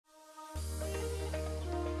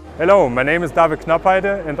Hello, my name is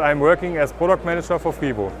Knappheide and I'm working as product manager for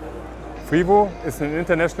FRIWO. FRIWO is an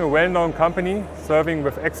international well-known company serving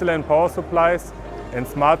with excellent power supplies and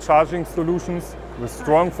smart charging solutions with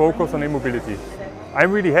strong focus on e-mobility.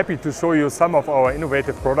 I'm really happy to show you some of our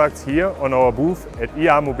innovative products here on our booth at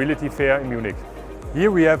IAA Mobility Fair in Munich.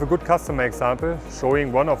 Here we have a good customer example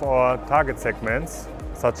showing one of our target segments,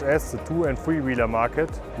 such as the 2- and 3-wheeler market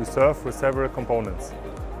we serve with several components.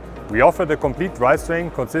 We offer the complete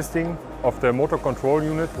drivetrain consisting of the motor control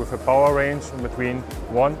unit with a power range in between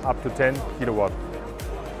 1 up to 10 kW.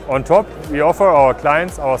 On top, we offer our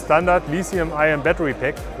clients our standard lithium-ion battery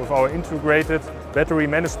pack with our integrated battery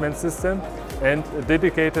management system and a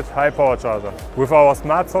dedicated high-power charger. With our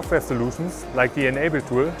smart software solutions, like the Enable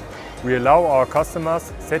tool, we allow our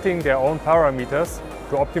customers setting their own parameters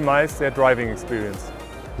to optimize their driving experience.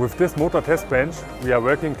 With this motor test bench, we are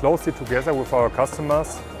working closely together with our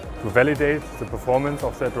customers to validate the performance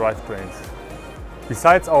of their drivetrains.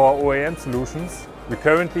 Besides our OEM solutions, we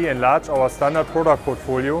currently enlarge our standard product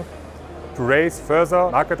portfolio to raise further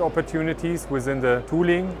market opportunities within the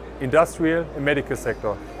tooling, industrial and medical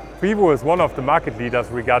sector. FRIWO is one of the market leaders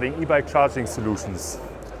regarding e-bike charging solutions.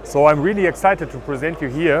 So I'm really excited to present you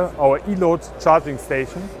here our e-load charging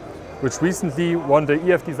station, which recently won the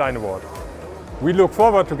EF Design Award. We look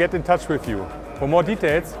forward to get in touch with you. For more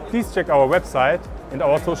details, please check our website and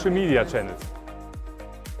our social media channels.